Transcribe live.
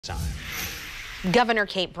Time. Governor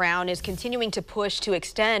Kate Brown is continuing to push to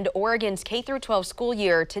extend Oregon's K-12 school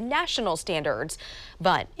year to national standards.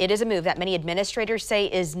 But it is a move that many administrators say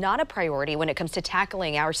is not a priority when it comes to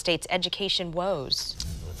tackling our state's education woes.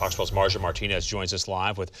 Fox 12's Marja Martinez joins us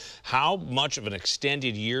live with how much of an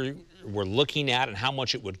extended year we're looking at and how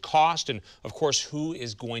much it would cost, and of course who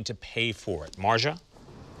is going to pay for it. Marja?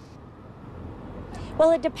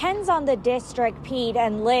 Well, it depends on the district, Pete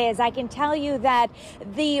and Liz. I can tell you that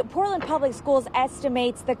the Portland Public Schools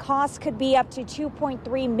estimates the cost could be up to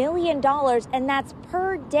 $2.3 million, and that's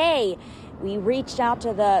per day. We reached out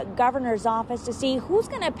to the governor's office to see who's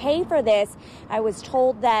going to pay for this. I was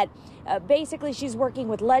told that basically she's working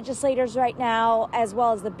with legislators right now, as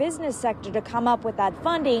well as the business sector, to come up with that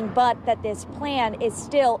funding, but that this plan is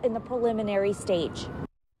still in the preliminary stage.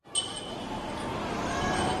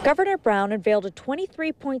 Governor Brown unveiled a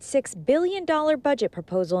 $23.6 billion budget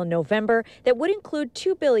proposal in November that would include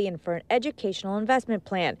 $2 billion for an educational investment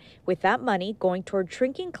plan, with that money going toward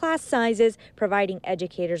shrinking class sizes, providing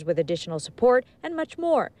educators with additional support, and much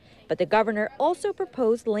more. But the governor also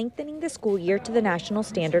proposed lengthening the school year to the national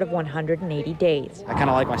standard of 180 days. I kind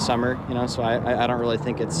of like my summer, so I don't really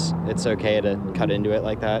think it's okay to cut into it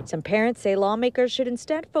like that. Some parents say lawmakers should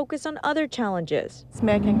instead focus on other challenges. It's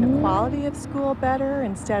making the quality of school better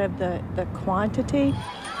instead of the quantity.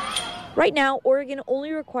 Right now, Oregon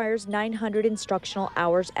only requires 900 instructional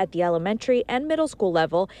hours at the elementary and middle school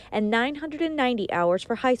level and 990 hours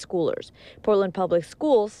for high schoolers. Portland Public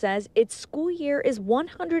Schools says its school year is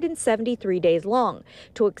 173 days long.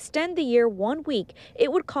 To extend the year 1 week,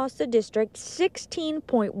 it would cost the district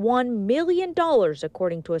 $16.1 million,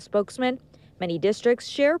 according to a spokesman. Many districts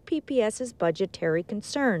share PPS's budgetary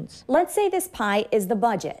concerns. Let's say this pie is the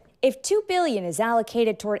budget. If $2 billion is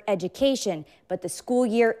allocated toward education, but the school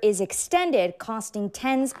year is extended, costing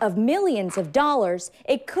tens of millions of dollars,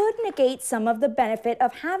 it could negate some of the benefit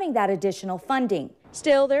of having that additional funding.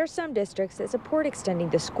 Still, there are some districts that support extending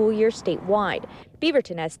the school year statewide.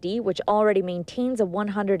 Beaverton SD, which already maintains a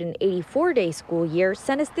 184-day school year,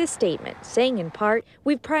 sent us this statement, saying in part,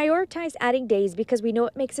 "We've prioritized adding days because we know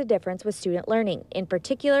it makes a difference with student learning. In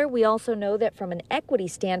particular, we also know that from an equity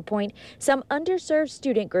standpoint, some underserved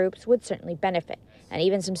student groups would certainly benefit. And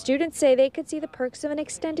even some students say they could see the perks of an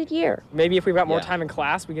extended year." Maybe if we've got more time in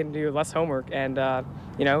class, we can do less homework and,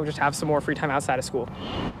 just have some more free time outside of school.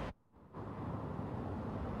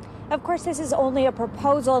 Of course, this is only a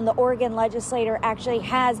proposal, and the Oregon legislature actually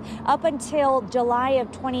has up until July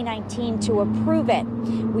of 2019 to approve it.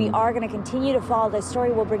 We are going to continue to follow this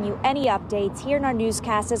story. We'll bring you any updates here in our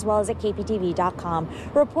newscast as well as at kptv.com.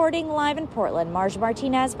 Reporting live in Portland, Marja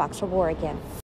Martinez, Fox 12 Oregon.